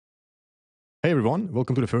Hey everyone,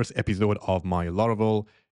 welcome to the first episode of my Laravel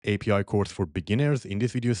API course for beginners. In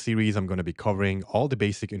this video series, I'm going to be covering all the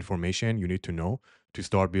basic information you need to know to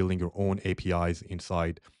start building your own APIs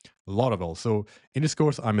inside Laravel. So in this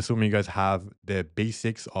course, I'm assuming you guys have the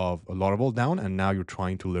basics of Laravel down and now you're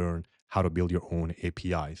trying to learn how to build your own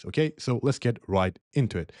APIs. Okay, so let's get right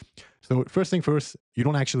into it. So first thing first, you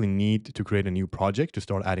don't actually need to create a new project to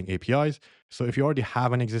start adding APIs. So if you already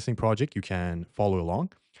have an existing project, you can follow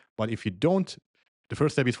along. But if you don't, the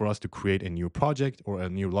first step is for us to create a new project or a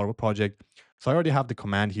new Laravel project. So I already have the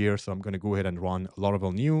command here. So I'm going to go ahead and run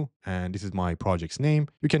Laravel new. And this is my project's name.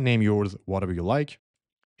 You can name yours whatever you like.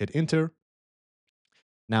 Hit enter.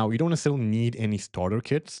 Now, you don't necessarily need any starter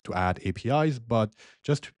kits to add APIs, but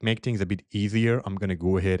just to make things a bit easier, I'm going to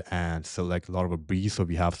go ahead and select Laravel Breeze. So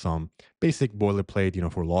we have some basic boilerplate,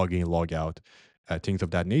 for login, logout, things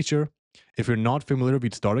of that nature. If you're not familiar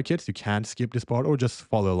with starter kits, you can skip this part or just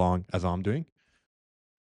follow along as I'm doing.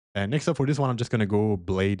 And next up for this one, I'm just going to go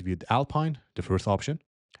Blade with Alpine, the first option.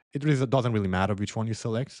 It really doesn't really matter which one you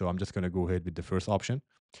select, so I'm just going to go ahead with the first option.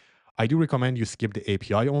 I do recommend you skip the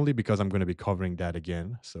API only because I'm going to be covering that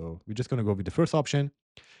again. So we're just going to go with the first option.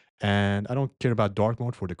 And I don't care about dark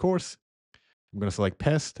mode for the course. I'm going to select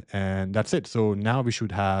pest and that's it. So now we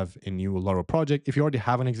should have a new Laravel project. If you already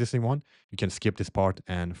have an existing one, you can skip this part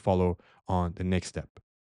and follow on the next step.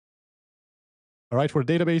 All right, for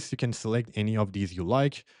database, you can select any of these you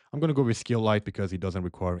like. I'm going to go with SQLite because it doesn't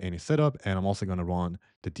require any setup, and I'm also going to run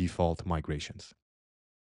the default migrations.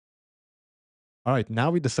 All right,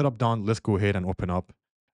 now with the setup done, let's go ahead and open up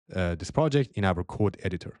this project in our code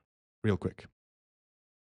editor real quick.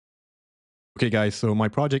 Okay, guys, so my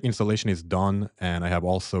project installation is done, and I have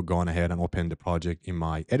also gone ahead and opened the project in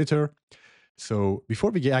my editor. So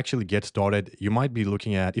before we actually get started, you might be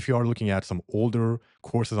looking at, if you are looking at some older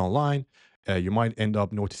courses online, you might end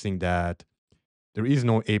up noticing that there is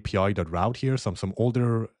no API.route here. Some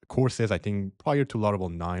older courses, I think prior to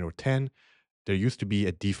Laravel 9 or 10, there used to be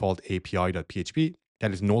a default api.php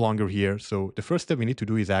that is no longer here. So the first step we need to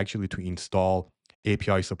do is actually to install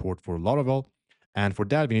API support for Laravel. And for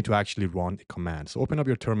that, we need to actually run a command. So open up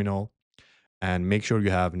your terminal and make sure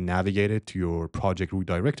you have navigated to your project root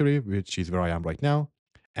directory, which is where I am right now.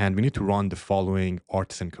 And we need to run the following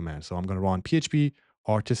artisan command. So I'm going to run php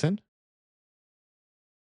artisan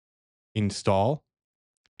install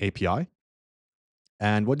API.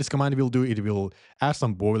 And what this command will do, it will add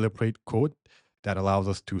some boilerplate code that allows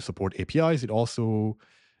us to support APIs. It also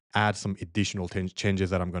adds some additional changes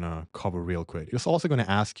that I'm going to cover real quick. It's also going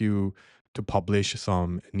to ask you to publish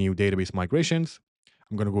some new database migrations.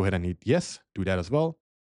 I'm going to go ahead and hit yes, do that as well.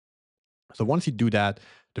 So once you do that,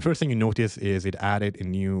 the first thing you notice is it added a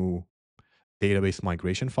new database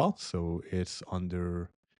migration file. So it's under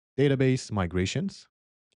database migrations.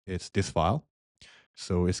 It's this file.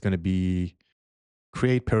 So it's going to be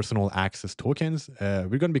create personal access tokens. We're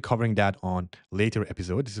going to be covering that on later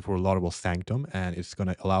episode. This is for Laravel Sanctum, and it's going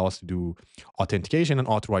to allow us to do authentication and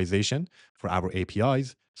authorization for our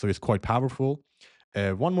APIs. So it's quite powerful.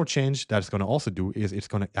 One more change that it's going to also do is it's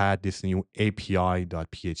going to add this new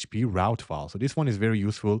api.php route file. So this one is very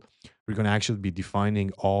useful. We're going to actually be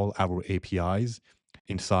defining all our APIs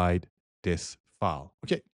inside this file.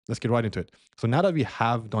 Okay, let's get right into it. So now that we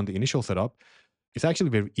have done the initial setup, it's actually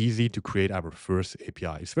very easy to create our first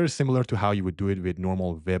API. It's very similar to how you would do it with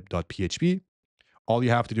normal web.php. All you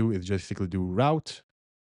have to do is just basically do route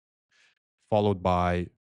followed by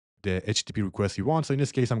the HTTP request you want. So in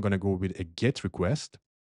this case, I'm going to go with a GET request.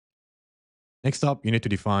 Next up, you need to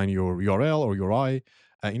define your URL or URI.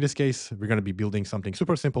 In this case, we're going to be building something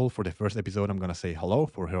super simple. For the first episode, I'm going to say hello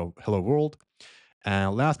for hello world.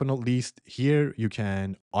 And last but not least, here you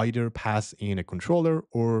can either pass in a controller,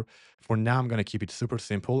 or for now, I'm going to keep it super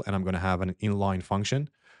simple and I'm going to have an inline function,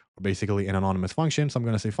 or basically an anonymous function. So I'm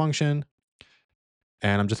going to say function,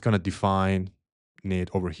 and I'm just going to define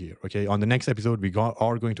it over here. Okay. On the next episode, we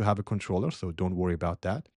are going to have a controller, so don't worry about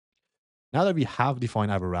that. Now that we have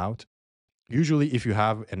defined our route, usually if you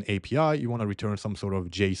have an API, you want to return some sort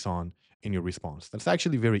of JSON in your response. That's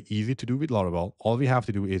actually very easy to do with Laravel. All we have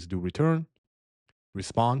to do is do return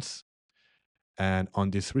response. And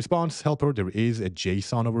on this response helper, there is a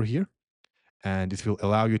JSON over here. And this will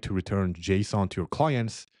allow you to return JSON to your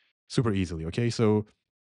clients super easily. Okay. So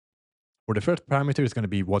for the first parameter, it's going to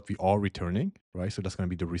be what we are returning, right? So that's going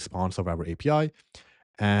to be the response of our API.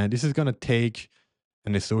 And this is going to take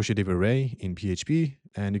an associative array in PHP,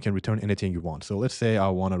 and you can return anything you want. So let's say I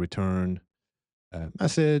want to return a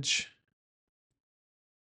message,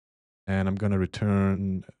 and I'm going to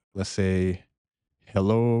return, let's say,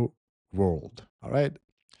 hello world. All right.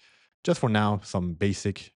 Just for now, some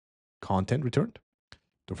basic content returned.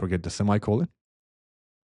 Don't forget the semicolon.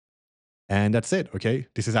 And that's it, okay?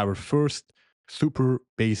 This is our first super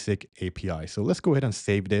basic API. So let's go ahead and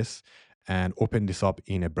save this and open this up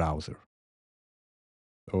in a browser.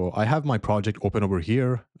 So I have my project open over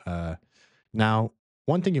here. Now,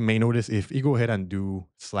 one thing you may notice, if you go ahead and do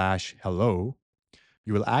 /hello,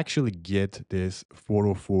 you will actually get this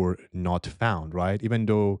 404 not found, right? Even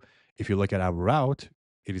though if you look at our route,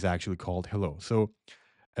 it is actually called hello. So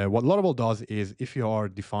what Laravel does is if you are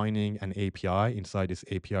defining an API inside this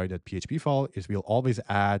api.php file, is we'll always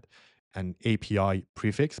add an API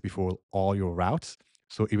prefix before all your routes.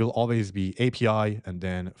 So it will always be API and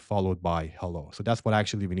then followed by hello. So that's what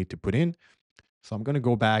actually we need to put in. So I'm going to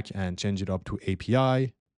go back and change it up to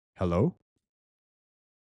API hello.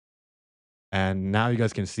 And now you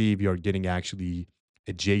guys can see we are getting actually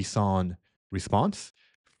a JSON response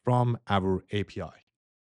from our API.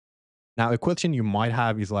 Now, a question you might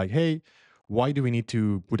have is like, hey, why do we need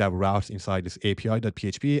to put our routes inside this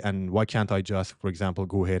api.php? And why can't I just, for example,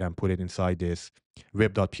 go ahead and put it inside this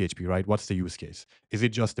web.php, right? What's the use case? Is it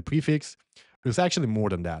just the prefix? It's actually more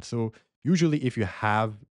than that. So usually if you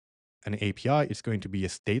have an API, it's going to be a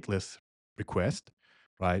stateless request,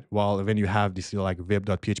 right? While when you have this like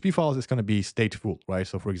web.php files, it's going to be stateful, right?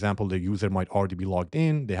 So for example, the user might already be logged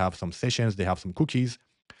in, they have some sessions, they have some cookies.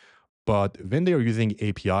 But when they are using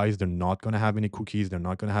APIs, they're not going to have any cookies. They're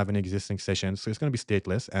not going to have any existing sessions. So it's going to be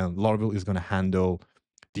stateless. And Laravel is going to handle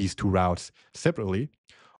these two routes separately.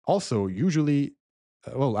 Also, usually,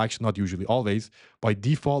 well, actually, not usually, always, by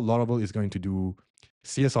default, Laravel is going to do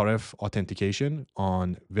CSRF authentication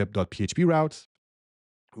on web.php routes.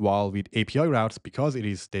 While with API routes, because it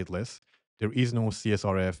is stateless, there is no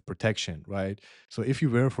CSRF protection, right? So if you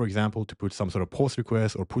were, for example, to put some sort of post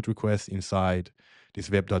request or put request inside this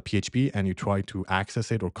web.php and you try to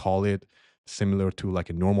access it or call it similar to like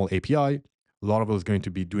a normal API, Laravel is going to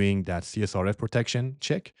be doing that CSRF protection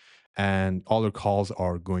check and all our calls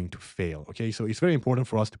are going to fail, okay? So it's very important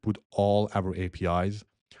for us to put all our APIs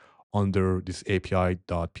under this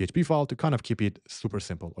api.php file to kind of keep it super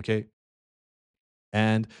simple, okay?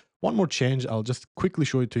 And one more change, I'll just quickly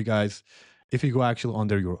show it to you guys. If you go actually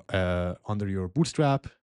under your Bootstrap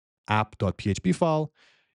app.php file,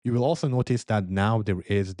 you will also notice that now there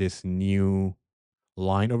is this new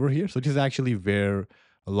line over here. So this is actually where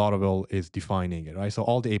Laravel is defining it, right? So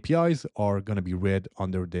all the APIs are going to be read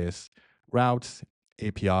under this routes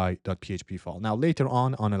api.php file. Now, later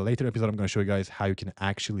on a later episode, I'm going to show you guys how you can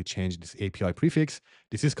actually change this API prefix.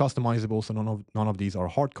 This is customizable, so none of these are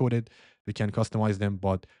hard coded. We can customize them,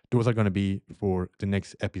 but those are going to be for the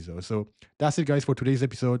next episode. So that's it, guys, for today's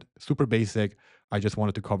episode. Super basic. I just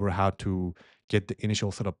wanted to cover how to get the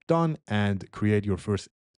initial setup done and create your first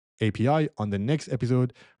API. On the next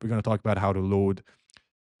episode, we're going to talk about how to load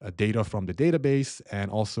data from the database and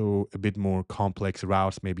also a bit more complex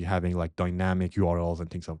routes, maybe having like dynamic URLs and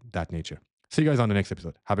things of that nature. See you guys on the next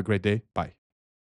episode. Have a great day. Bye.